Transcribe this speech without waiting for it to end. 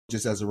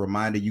Just as a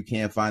reminder, you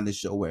can find the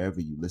show wherever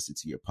you listen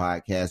to your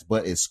podcast,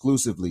 but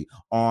exclusively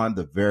on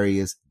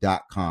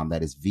thevarious.com.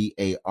 That is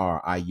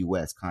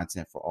VARIUS,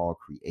 content for all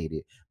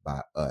created by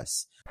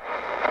us.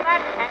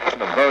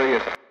 The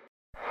Various.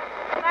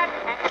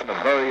 The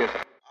Various.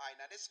 All right,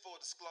 now this is full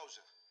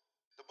disclosure.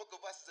 The Book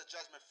of Us is a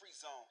judgment-free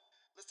zone.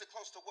 Listen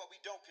close to what we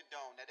don't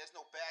condone. Now, there's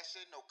no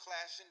bashing, no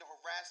clashing, no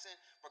harassing.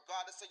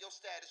 Regardless of your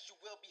status, you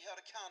will be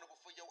held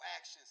accountable for your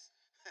actions.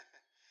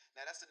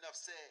 Now, that's enough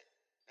said.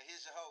 Now,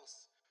 here's your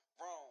hosts,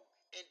 Rome,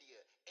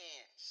 India,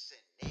 and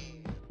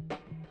Chanel.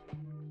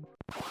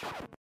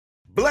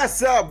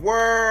 Bless up,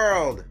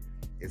 world!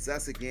 It's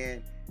us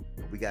again.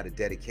 We got a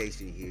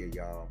dedication here,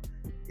 y'all.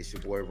 It's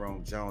your boy,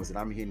 Rome Jones, and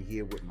I'm in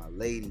here with my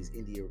ladies,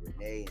 India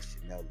Renee and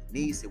Chanel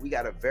Denise, and we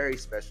got a very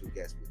special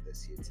guest with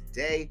us here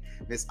today,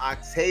 Miss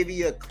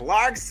Octavia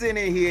Clarkson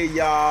in here,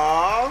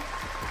 y'all.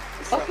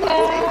 What's up,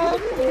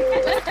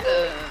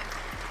 Octavia?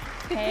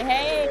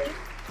 Hey.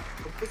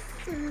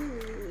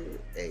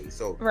 Hey,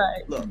 so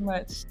right, look,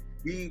 much.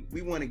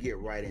 we want to get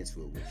right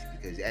into it with you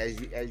because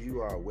as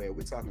you are aware,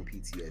 we're talking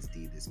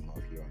PTSD this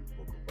month here on the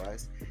Book of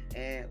Us,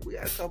 and we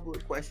got a couple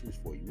of questions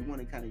for you. We want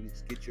to kind of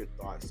just get your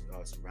thoughts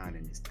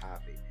surrounding this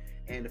topic.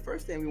 And the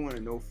first thing we want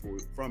to know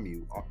from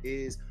you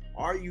is,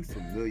 are you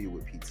familiar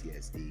with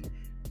PTSD,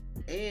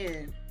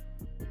 and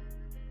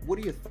what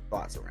are your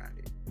thoughts around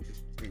it,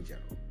 just in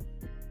general?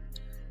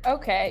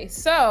 Okay,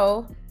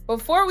 so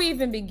before we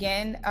even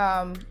begin,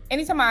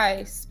 anytime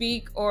I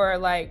speak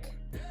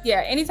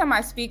anytime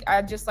I speak,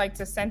 I just like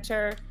to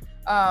center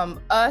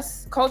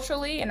us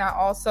culturally, and I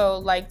also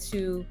like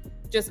to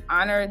just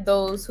honor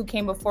those who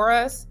came before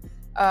us.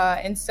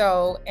 And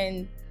so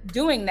in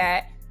doing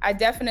that, I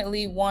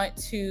definitely want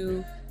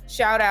to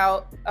shout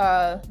out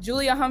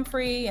Julia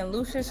Humphrey and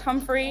Lucius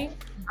Humphrey,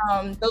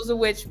 those of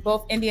which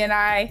both India and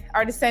I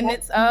are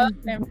descendants of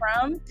and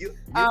from.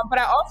 But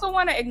I also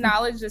want to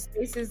acknowledge the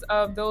spaces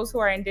of those who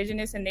are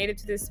indigenous and native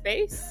to this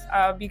space,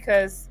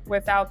 because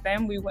without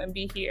them, we wouldn't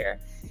be here.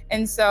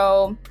 And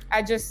so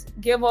I just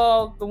give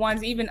all the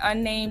ones even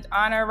unnamed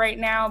honor right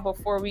now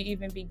before we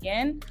even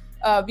begin,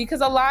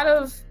 because a lot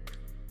of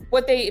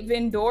what they've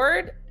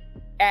endured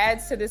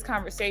adds to this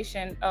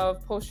conversation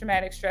of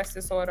post-traumatic stress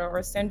disorder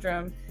or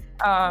syndrome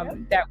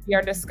that we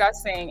are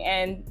discussing.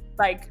 And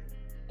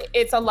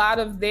it's a lot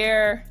of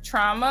their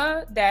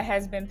trauma that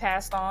has been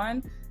passed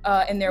on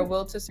and their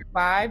will to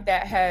survive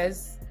that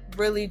has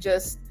really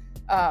just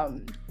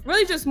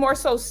more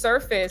so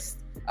surfaced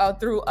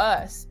through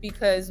us,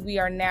 because we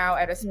are now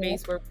at a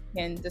space where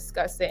we can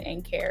discuss it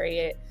and carry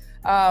it.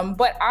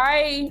 But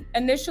I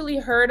initially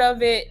heard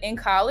of it in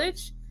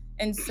college,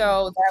 and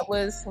so that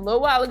was a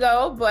little while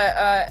ago,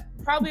 but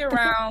probably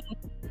around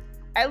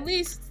at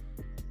least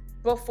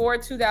before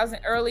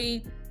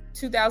early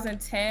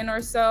 2010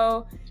 or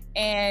so.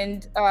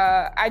 And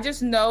I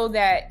just know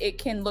that it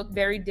can look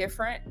very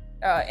different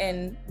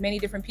in many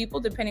different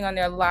people, depending on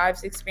their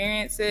lives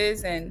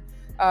experiences and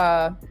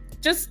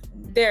just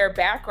their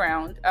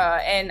background.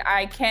 And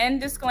I can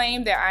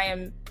disclaim that I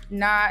am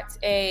not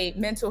a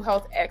mental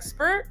health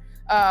expert,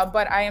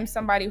 but I am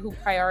somebody who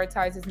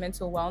prioritizes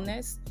mental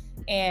wellness.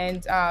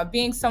 And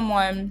being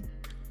someone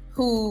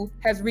who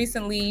has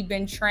recently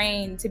been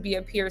trained to be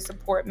a peer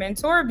support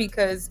mentor,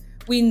 because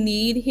we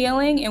need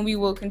healing and we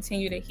will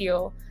continue to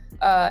heal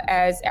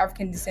as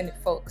African descended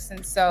folks.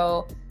 And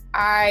so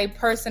I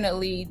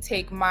personally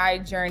take my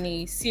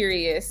journey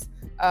serious,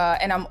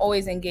 and I'm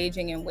always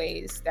engaging in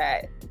ways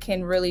that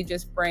can really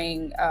just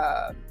bring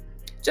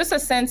just a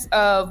sense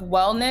of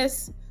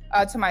wellness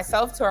to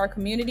myself, to our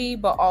community,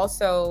 but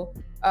also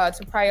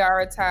to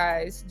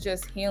prioritize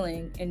just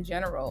healing in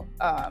general,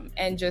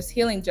 and just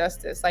healing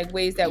justice, like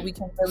ways that we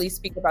can really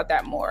speak about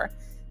that more.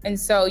 And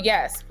so,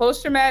 yes,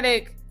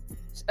 post-traumatic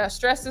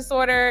stress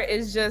disorder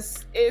is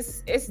just,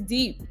 it's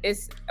deep.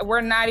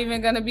 We're not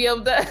even going to be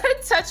able to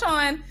touch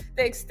on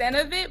the extent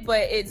of it,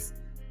 but it's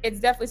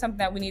definitely something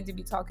that we need to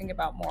be talking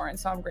about more. And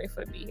so I'm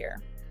grateful to be here.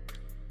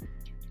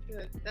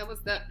 Good. That was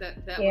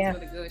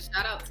really good.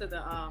 Shout out to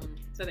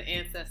the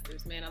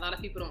ancestors, man. A lot of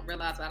people don't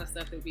realize a lot of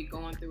stuff that we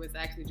going through is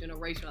actually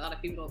generational. A lot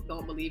of people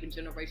don't believe in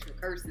generational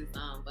curses,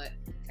 but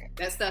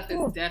that stuff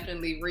is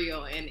definitely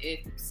real. And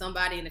if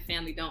somebody in the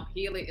family don't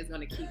heal it, it's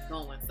going to keep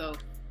going. So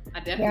I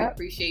definitely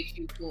appreciate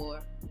you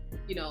for,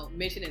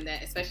 mentioning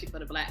that, especially for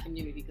the Black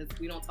community, because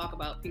we don't talk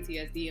about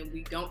PTSD and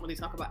we don't really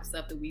talk about the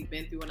stuff that we've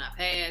been through in our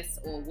past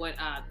or what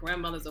our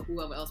grandmothers or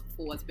whoever else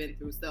before us been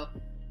through. So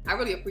I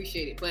really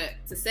appreciate it. But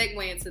to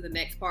segue into the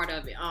next part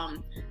of it,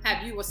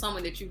 have you or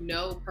someone that you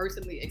know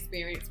personally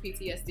experienced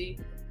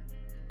PTSD?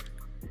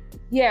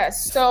 Yeah,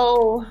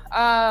 so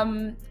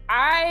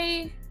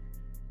I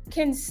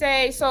can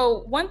say,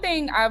 so one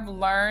thing I've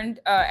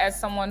learned as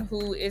someone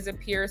who is a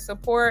peer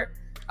support,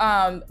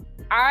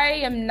 I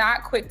am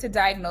not quick to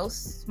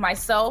diagnose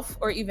myself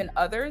or even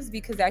others,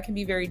 because that can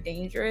be very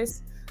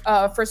dangerous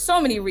for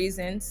so many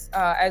reasons,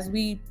 as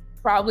we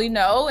probably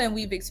know and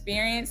we've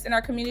experienced in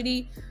our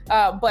community.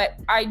 But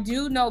I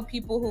do know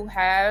people who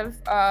have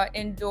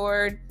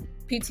endured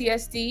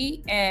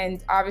PTSD,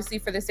 and obviously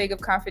for the sake of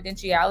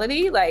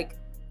confidentiality,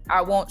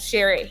 I won't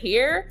share it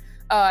here,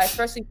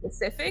 especially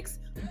specifics,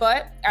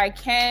 but I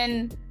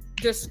can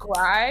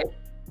describe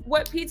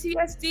what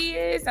PTSD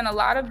is. And a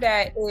lot of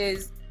that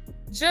is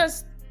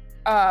just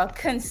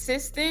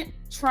consistent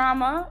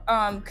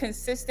trauma,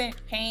 consistent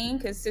pain,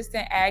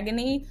 consistent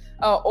agony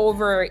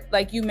over,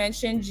 like you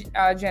mentioned,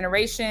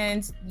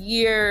 generations,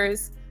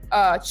 years,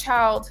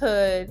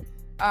 childhood.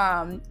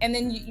 And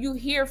then you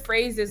hear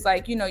phrases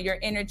like, your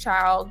inner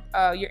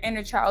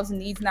child's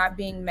needs not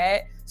being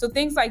met. So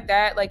things like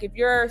that, like if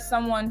you're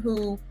someone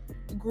who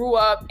grew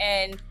up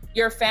and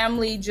your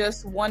family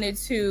just wanted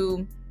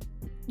to,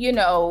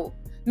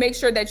 make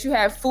sure that you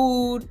have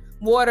food,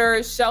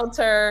 water,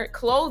 shelter,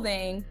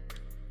 clothing,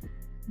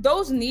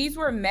 those needs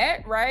were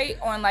met, right,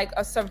 on like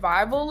a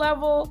survival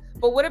level.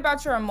 But what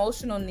about your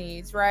emotional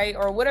needs, right?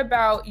 Or what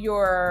about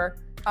your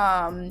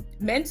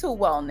mental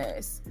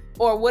wellness?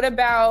 Or what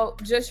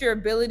about just your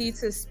ability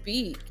to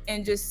speak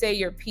and just say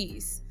your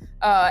piece?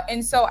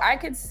 And so I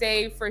could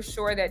say for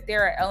sure that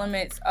there are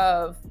elements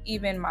of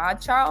even my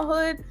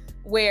childhood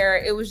where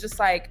it was just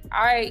like,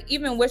 I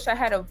even wish I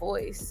had a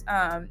voice.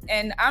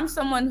 And I'm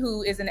someone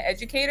who is an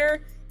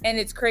educator, and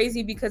it's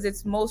crazy because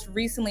it's most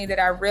recently that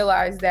I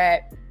realized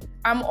that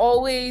I'm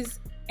always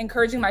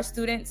encouraging my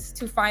students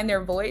to find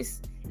their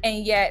voice.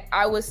 And yet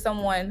I was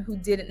someone who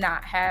did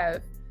not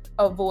have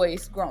a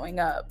voice growing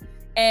up.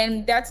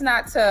 And that's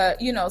not to,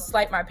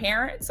 slight my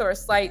parents or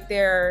slight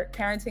their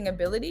parenting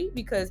ability,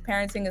 because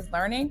parenting is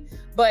learning,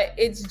 but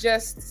it's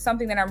just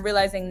something that I'm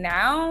realizing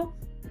now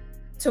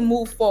to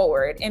move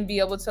forward and be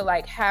able to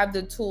like have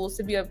the tools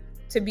to be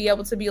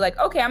able to be like,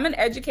 okay, I'm an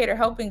educator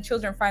helping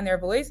children find their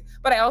voice,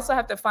 but I also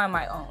have to find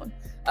my own.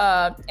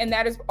 And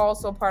that is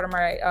also part of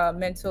my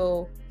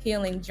mental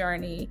healing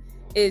journey,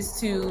 is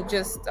to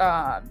just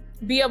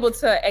be able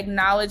to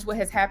acknowledge what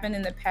has happened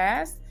in the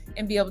past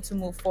and be able to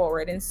move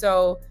forward. And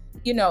so,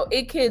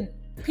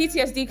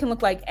 PTSD can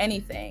look like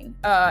anything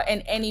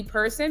in any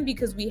person,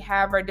 because we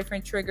have our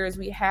different triggers,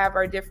 we have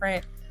our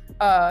different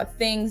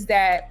things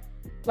that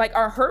like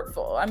are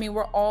hurtful. I mean,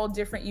 we're all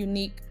different,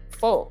 unique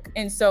folk.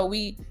 And so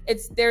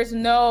there's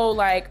no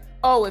like,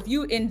 oh, if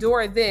you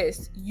endure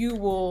this, you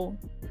will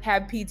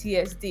have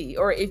PTSD,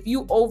 or if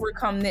you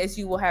overcome this,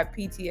 you will have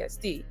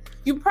PTSD.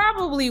 You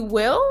probably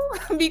will,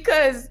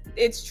 because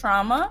it's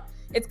trauma,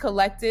 it's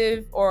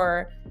collective,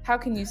 or how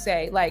can you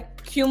say,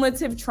 like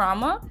cumulative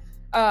trauma.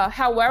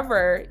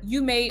 However,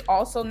 you may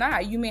also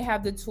not. You may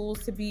have the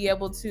tools to be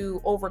able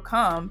to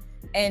overcome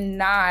and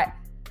not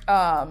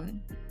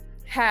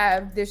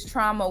have this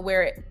trauma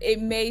where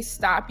it may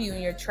stop you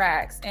in your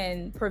tracks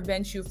and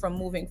prevent you from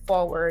moving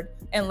forward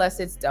unless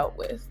it's dealt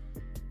with.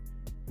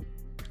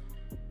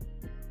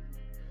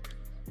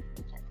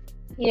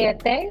 Yeah,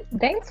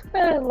 thanks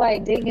for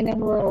like digging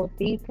in a little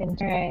deep and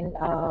sharing,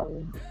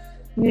 of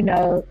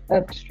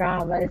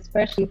trauma,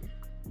 especially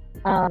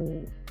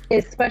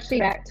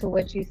back to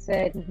what you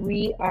said.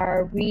 We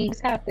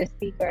just have to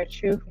speak our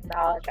truth,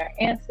 acknowledge our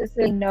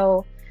ancestors,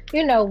 know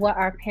what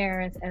our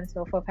parents and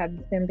so forth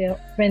have been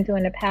through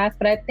in the past.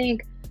 But I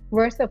think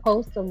we're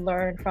supposed to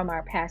learn from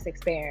our past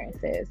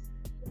experiences.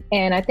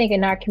 And I think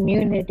in our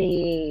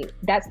community,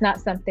 that's not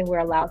something we're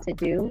allowed to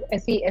do.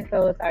 And see, if it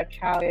was our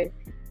childhood,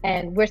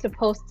 and we're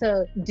supposed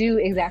to do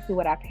exactly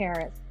what our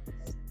parents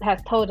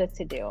have told us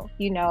to do,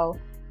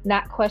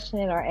 not question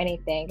it or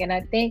anything. And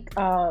I think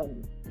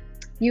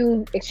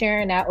you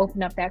sharing that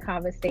opened up that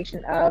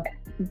conversation of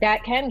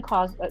that can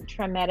cause a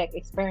traumatic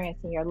experience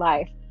in your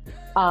life.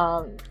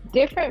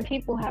 Different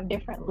people have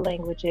different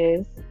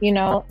languages,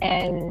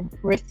 and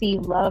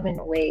receive love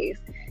in ways.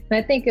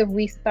 And I think if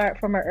we start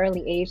from an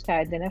early age to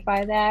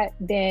identify that,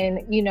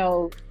 then,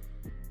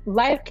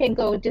 life can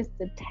go just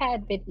a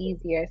tad bit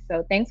easier.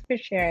 So thanks for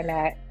sharing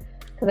that,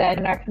 because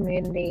in our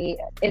community,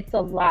 it's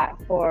a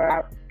lot for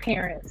our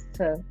parents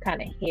to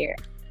kind of hear,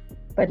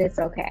 but it's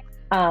okay.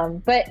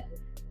 But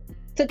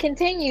to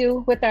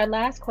continue with our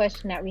last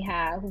question that we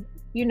have,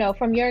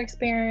 from your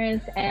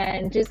experience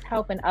and just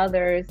helping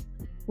others,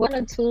 what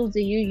kind of tools do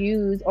you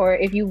use, or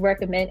if you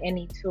recommend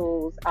any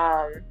tools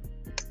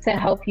to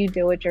help you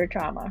deal with your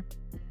trauma?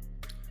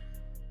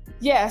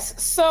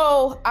 Yes.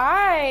 So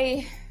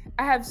I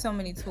have so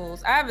many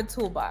tools. I have a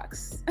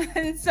toolbox.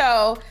 And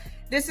so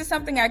this is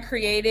something I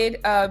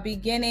created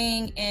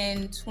beginning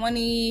in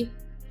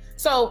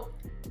So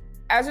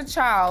as a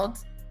child,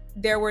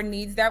 there were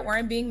needs that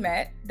weren't being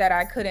met that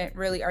I couldn't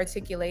really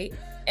articulate.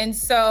 And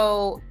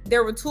so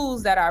there were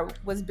tools that I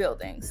was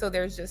building. So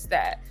there's just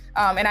that.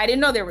 And I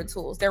didn't know there were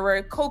tools. There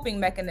were coping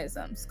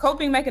mechanisms.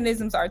 Coping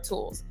mechanisms are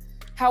tools.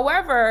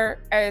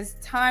 However, as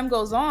time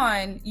goes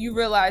on, you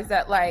realize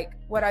that like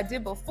what I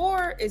did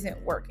before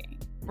isn't working,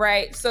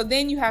 right? So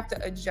then you have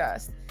to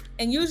adjust.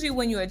 And usually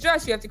when you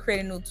adjust, you have to create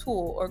a new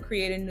tool or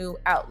create a new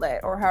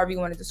outlet, or however you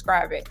want to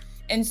describe it.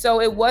 And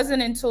so it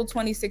wasn't until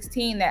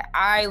 2016 that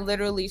I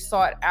literally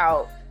sought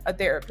out a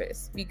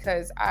therapist,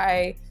 because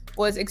I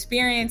was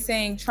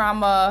experiencing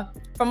trauma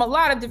from a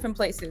lot of different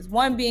places.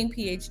 One being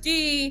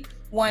PhD,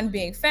 one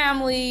being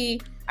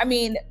family. I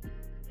mean,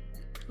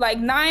 like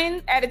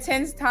 9 out of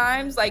 10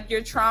 times, like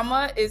your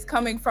trauma is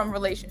coming from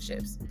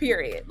relationships,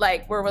 period.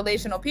 Like we're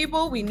relational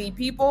people, we need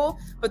people,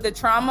 but the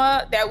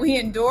trauma that we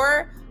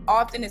endure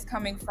often is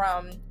coming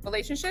from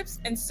relationships.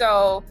 And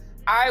so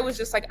I was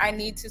just like, I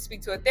need to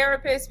speak to a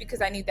therapist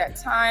because I need that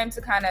time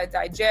to kind of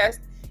digest.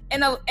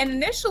 And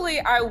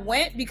initially I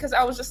went because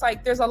I was just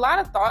like, there's a lot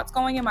of thoughts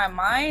going in my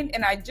mind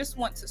and I just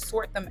want to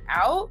sort them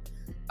out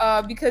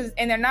because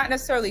they're not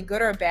necessarily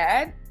good or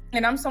bad.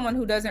 And I'm someone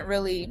who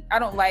I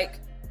don't like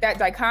that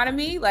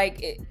dichotomy.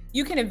 Like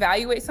you can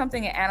evaluate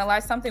something and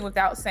analyze something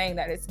without saying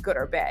that it's good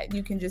or bad.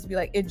 You can just be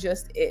like, it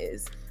just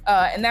is.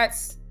 And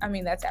that's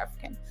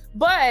African.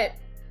 But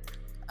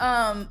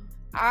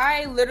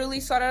I literally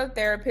sought out a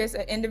therapist,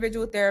 an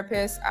individual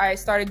therapist. I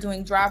started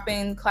doing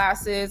drop-in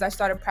classes. I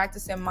started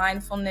practicing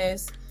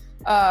mindfulness.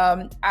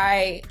 In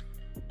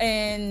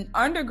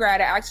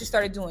undergrad, I actually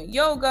started doing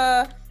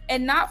yoga,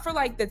 and not for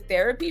like the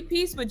therapy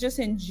piece, but just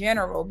in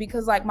general,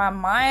 because like my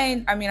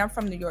mind, I'm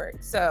from New York,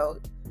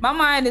 so my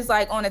mind is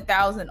like on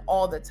 1,000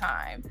 all the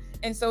time.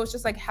 And so it's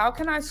just like, how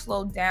can I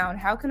slow down?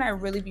 How can I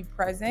really be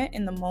present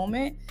in the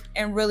moment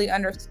and really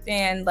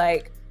understand,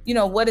 like,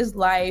 what is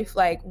life?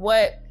 Like,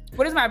 what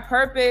is my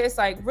purpose?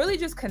 Like really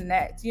just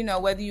connect,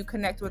 whether you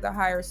connect with a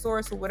higher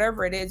source or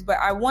whatever it is. But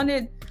I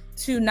wanted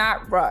to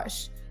not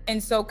rush.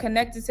 And so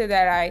connected to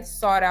that, I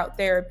sought out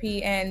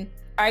therapy, and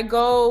I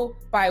go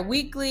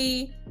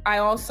bi-weekly. I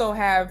also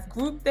have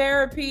group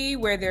therapy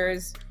where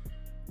there's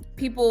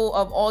people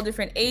of all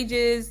different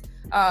ages.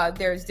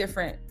 There's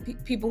different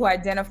people who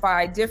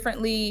identify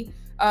differently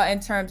in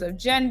terms of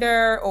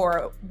gender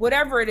or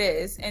whatever it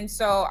is. And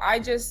so I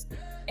just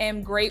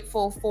am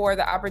grateful for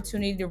the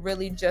opportunity to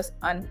really just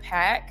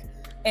unpack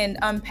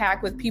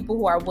with people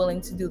who are willing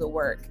to do the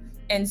work.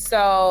 And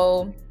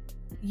so,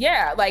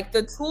 yeah, like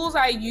the tools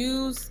I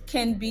use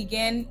can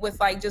begin with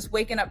like just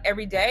waking up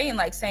every day and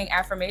like saying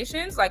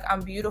affirmations, like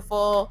I'm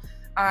beautiful,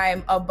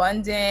 I'm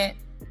abundant,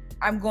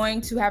 I'm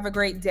going to have a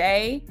great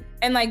day.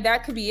 And like,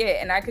 that could be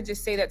it. And I could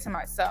just say that to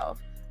myself.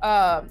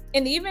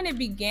 And even it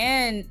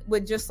began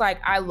with just like,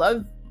 I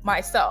love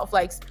myself,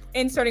 like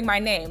inserting my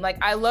name, like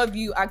I love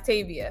you,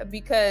 Octavia,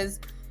 because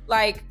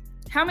like,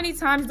 how many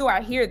times do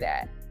I hear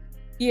that?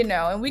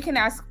 And we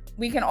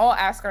can all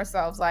ask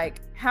ourselves,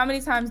 like, how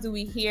many times do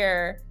we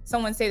hear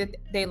someone say that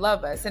they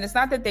love us? And it's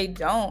not that they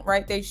don't,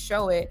 right? They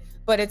show it,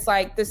 but it's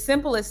like the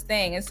simplest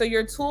thing. And so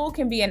your tool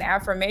can be an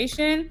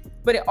affirmation,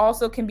 but it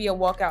also can be a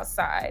walk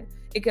outside.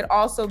 It could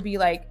also be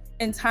like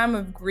in time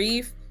of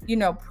grief,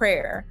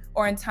 prayer,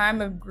 or in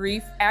time of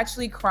grief,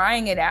 actually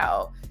crying it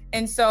out.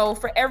 And so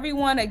for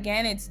everyone,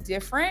 again, it's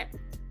different,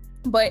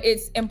 but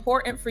it's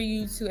important for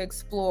you to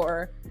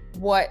explore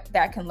what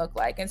that can look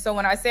like. And so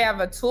when I say I have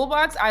a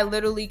toolbox, I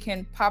literally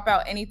can pop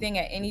out anything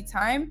at any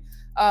time.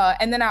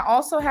 And then I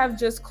also have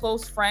just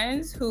close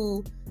friends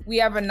who we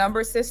have a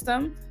number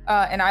system.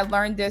 And I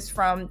learned this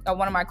from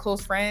one of my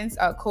close friends,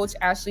 Coach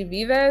Ashley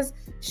Vives.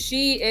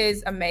 She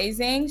is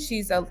amazing.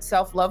 She's a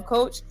self-love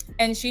coach.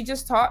 And she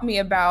just taught me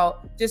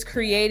about just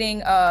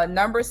creating a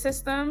number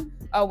system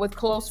with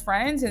close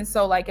friends. And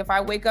so like, if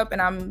I wake up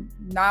and I'm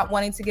not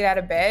wanting to get out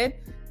of bed,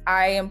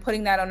 I am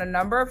putting that on a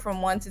number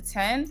from 1 to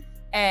 10.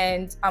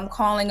 And I'm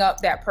calling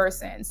up that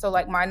person. So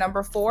like my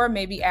number 4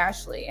 may be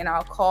Ashley, and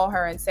I'll call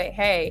her and say,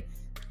 hey,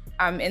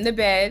 I'm in the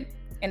bed.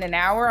 In an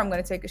hour, I'm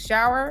going to take a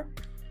shower.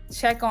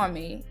 Check on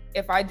me.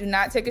 If I do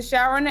not take a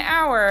shower in an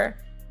hour,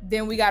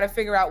 then we got to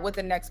figure out what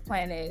the next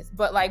plan is.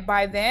 But like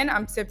by then,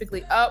 I'm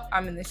typically up,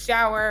 I'm in the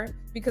shower,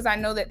 because I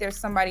know that there's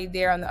somebody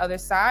there on the other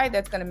side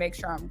that's going to make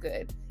sure I'm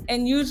good.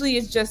 And usually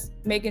it's just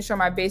making sure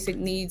my basic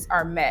needs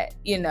are met,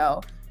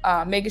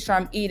 making sure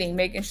I'm eating,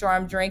 making sure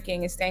I'm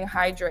drinking and staying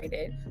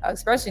hydrated,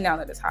 especially now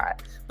that it's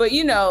hot. But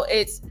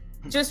it's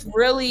just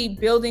really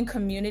building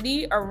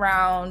community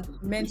around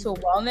mental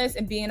wellness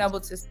and being able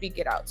to speak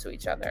it out to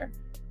each other.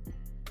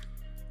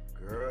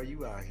 Girl,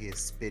 you out here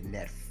spitting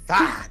that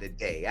fire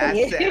today.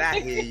 I said, I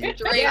hear you.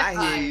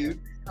 I hear you.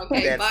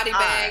 Okay, that body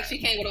bag. She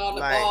came with all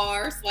the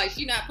bars. Like,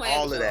 she not playing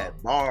all with of y'all.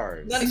 that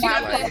bars. None of she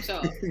not playing with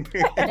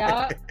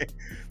y'all.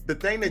 The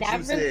thing that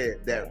you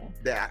said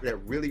that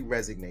really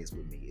resonates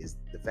with me is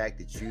the fact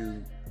that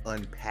you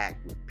unpack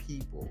with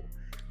people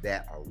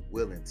that are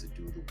willing to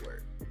do the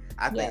work.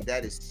 I think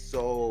that is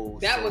so.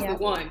 That was the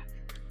one.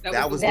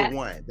 That was the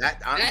one.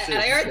 That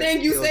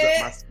everything you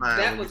said.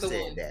 That was the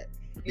one. That.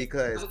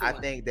 Because I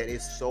think that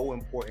it's so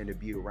important to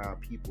be around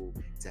people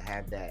to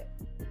have that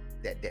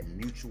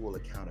mutual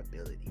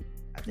accountability.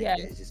 I think that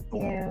is just so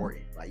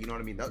important. Like, you know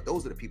what I mean?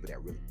 Those are the people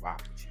that really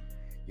rock with you.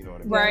 You know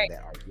what I mean? Right.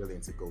 That are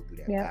willing to go through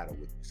that battle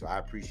with you. So I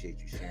appreciate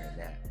you sharing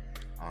that.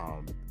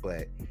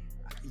 But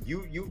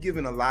you've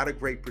given a lot of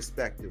great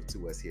perspective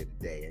to us here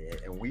today,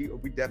 and we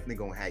definitely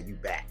gonna have you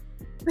back.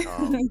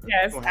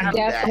 Yes,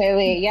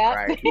 definitely. Yeah.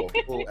 Right, for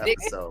a full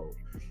episode.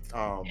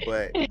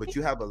 But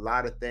you have a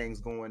lot of things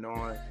going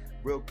on.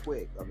 Real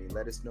quick,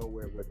 let us know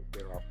where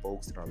our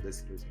folks and our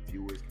listeners and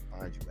viewers can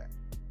find you at.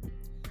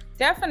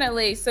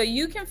 Definitely. So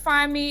you can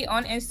find me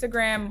on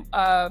Instagram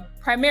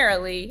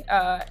primarily,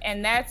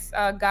 and that's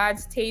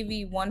God's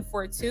Tavy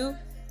 142.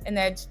 and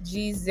that's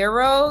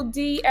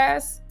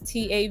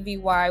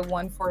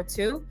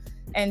G0DSTAVY142.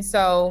 And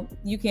so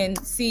you can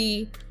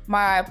see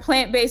my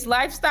plant-based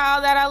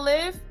lifestyle that I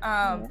live.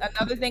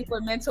 Another thing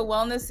with mental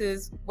wellness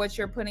is what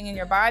you're putting in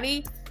your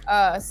body.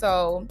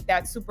 So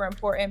that's super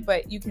important,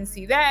 but you can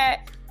see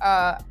that.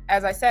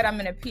 As I said, I'm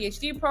in a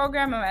PhD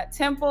program. I'm at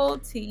Temple,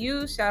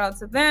 TU, shout out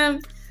to them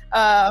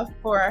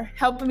for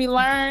helping me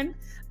learn.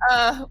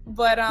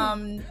 But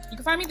you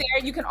can find me there.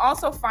 You can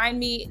also find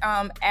me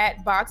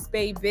at Box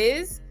Bay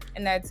Biz,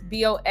 and that's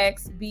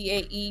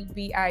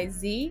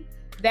BOXBAEBIZ.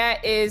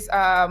 That is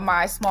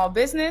my small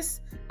business.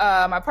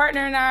 My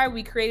partner and I,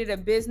 we created a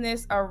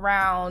business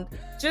around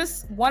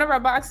just one of our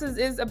boxes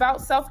is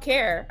about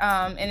self-care.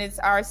 And it's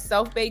our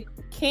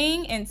self-baked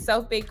king and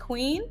self-baked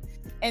queen.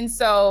 And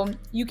so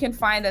you can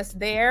find us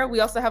there.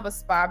 We also have a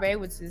spa bay,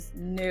 which is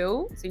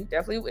new. So you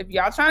definitely, if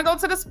y'all trying to go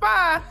to the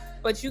spa,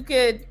 but you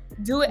could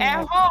do it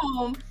at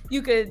home,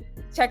 you could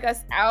check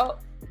us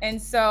out.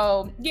 And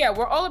so, yeah,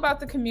 we're all about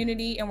the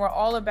community, and we're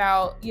all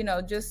about, you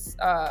know, just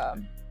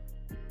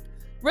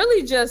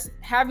really just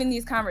having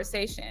these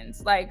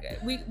conversations. Like,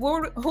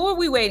 who are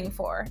we waiting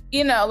for?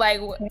 You know,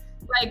 like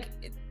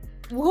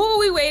who are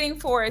we waiting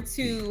for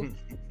to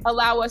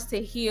allow us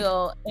to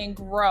heal and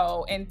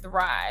grow and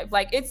thrive?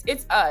 Like, it's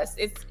us.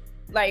 It's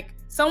like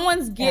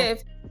someone's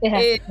gift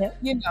is,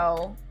 you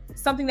know,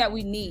 something that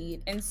we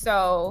need. And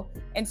so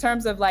in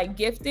terms of like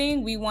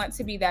gifting, we want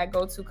to be that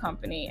go-to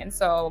company. And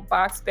so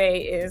Box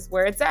Bay is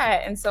where it's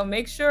at. And so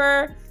make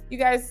sure you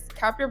guys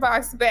cop your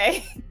Box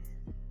Bay.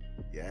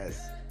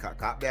 Yes.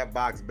 Cop that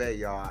Box Bay,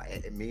 y'all.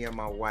 And me and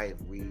my wife,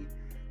 we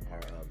are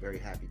very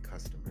happy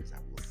customers, I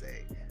will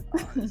say.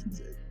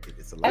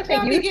 It's a lot. I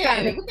think what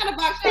kind of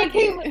box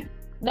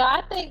No,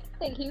 I think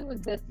he was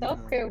just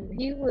self-care.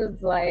 He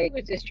was like,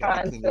 he was just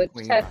trying to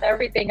test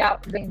everything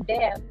out. And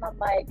damn, I'm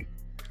like,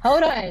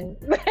 hold on.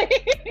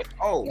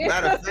 Oh,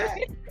 matter of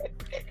fact.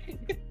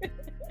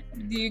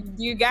 Do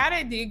you got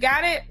it? Do you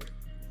got it?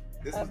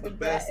 This was the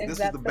best. This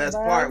was the best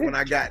part when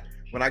I got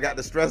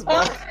the stress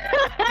ball.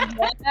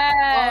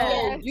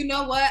 Oh, you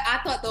know what? I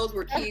thought those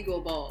were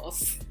Kegel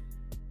balls.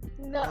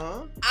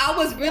 No. I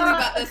was really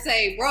about to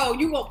say, bro,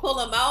 you gonna pull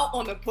them out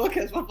on the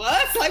bookers with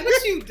us? Like,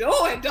 what you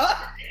doing, dog?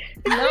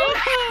 No.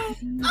 I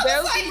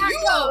was like,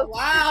 you are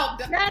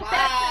wild. Not wow.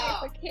 that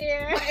type of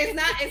care. But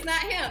it's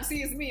not him.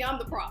 See, it's me. I'm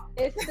the prop.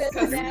 It's just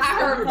Because I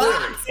heard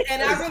box,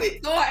 and I really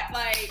thought,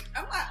 like,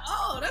 I'm like,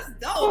 oh, that's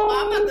dope.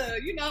 I'm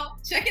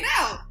about to, check it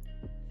out.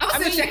 I'm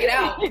gonna still check it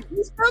out. I'm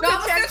gonna still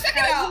check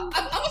it out.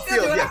 I'm gonna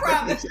still do it. I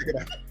promise. Check it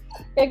out.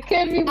 It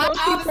could be more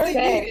obviously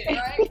need it,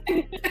 right?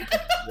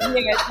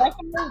 Yeah,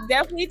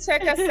 definitely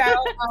check us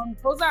out.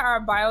 Those are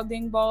our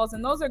BioDing balls,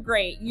 and those are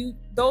great.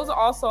 Those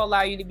also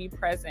allow you to be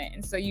present,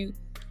 and so you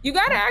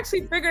got to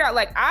actually figure it out.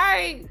 Like,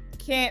 I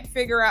can't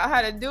figure out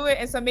how to do it,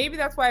 and so maybe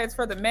that's why it's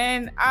for the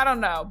men. I don't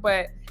know,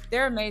 but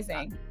they're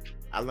amazing.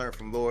 I learned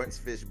from Lawrence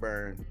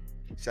Fishburne.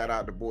 Shout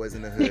out to Boys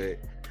in the Hood.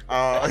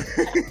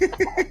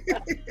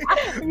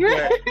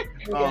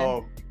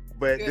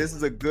 But this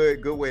is a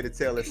good way to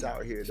tell us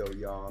out here, though,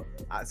 y'all.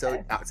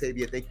 So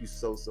Octavia, thank you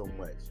so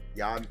much.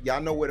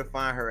 Y'all know where to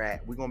find her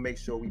at. We're gonna make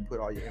sure we put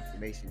all your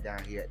information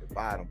down here at the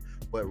bottom.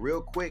 But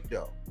real quick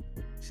though,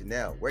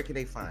 Chanel, where can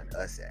they find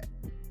us at?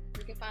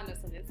 You can find us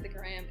on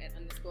Instagram at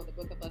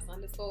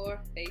 _thebookofus_,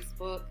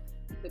 Facebook,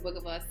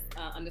 thebookofus_.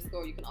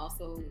 You can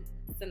also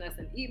send us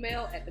an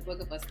email at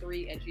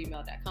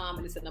thebookofus3@gmail.com,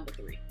 and it's at number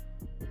 3.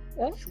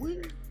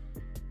 Sweet.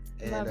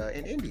 And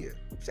in India,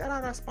 shout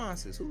out our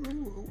sponsors.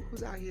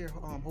 Who's out here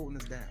holding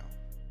us down?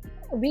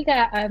 We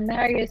got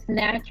Marius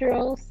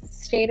Naturals,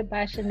 Shaded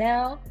by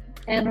Chanel.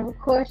 And of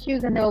course, you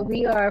can know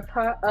we are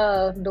part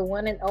of the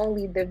one and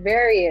only The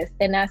Various,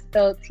 and that's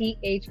spelled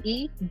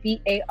THEVARIUS.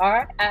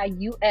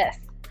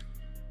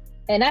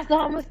 And that's all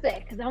I'm gonna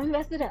say, because I'm gonna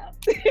mess it up.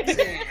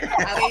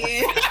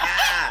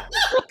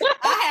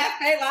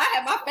 I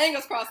had my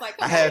fingers crossed, like,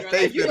 I had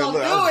faith you gonna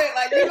do it,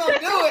 like, you gonna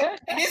do it.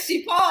 And then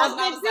she paused,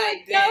 and I was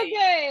like, dang. So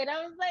good.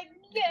 I was like,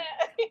 yeah.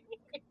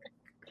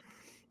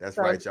 That's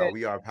right, y'all.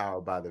 We are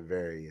powered by The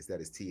Various. That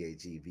is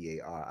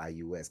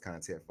THEVARIUS,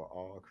 content for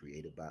all,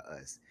 created by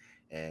us.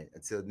 And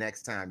until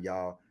next time,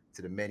 y'all,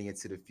 to the many and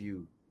to the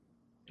few,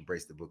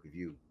 embrace the book of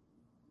you.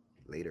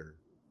 Later.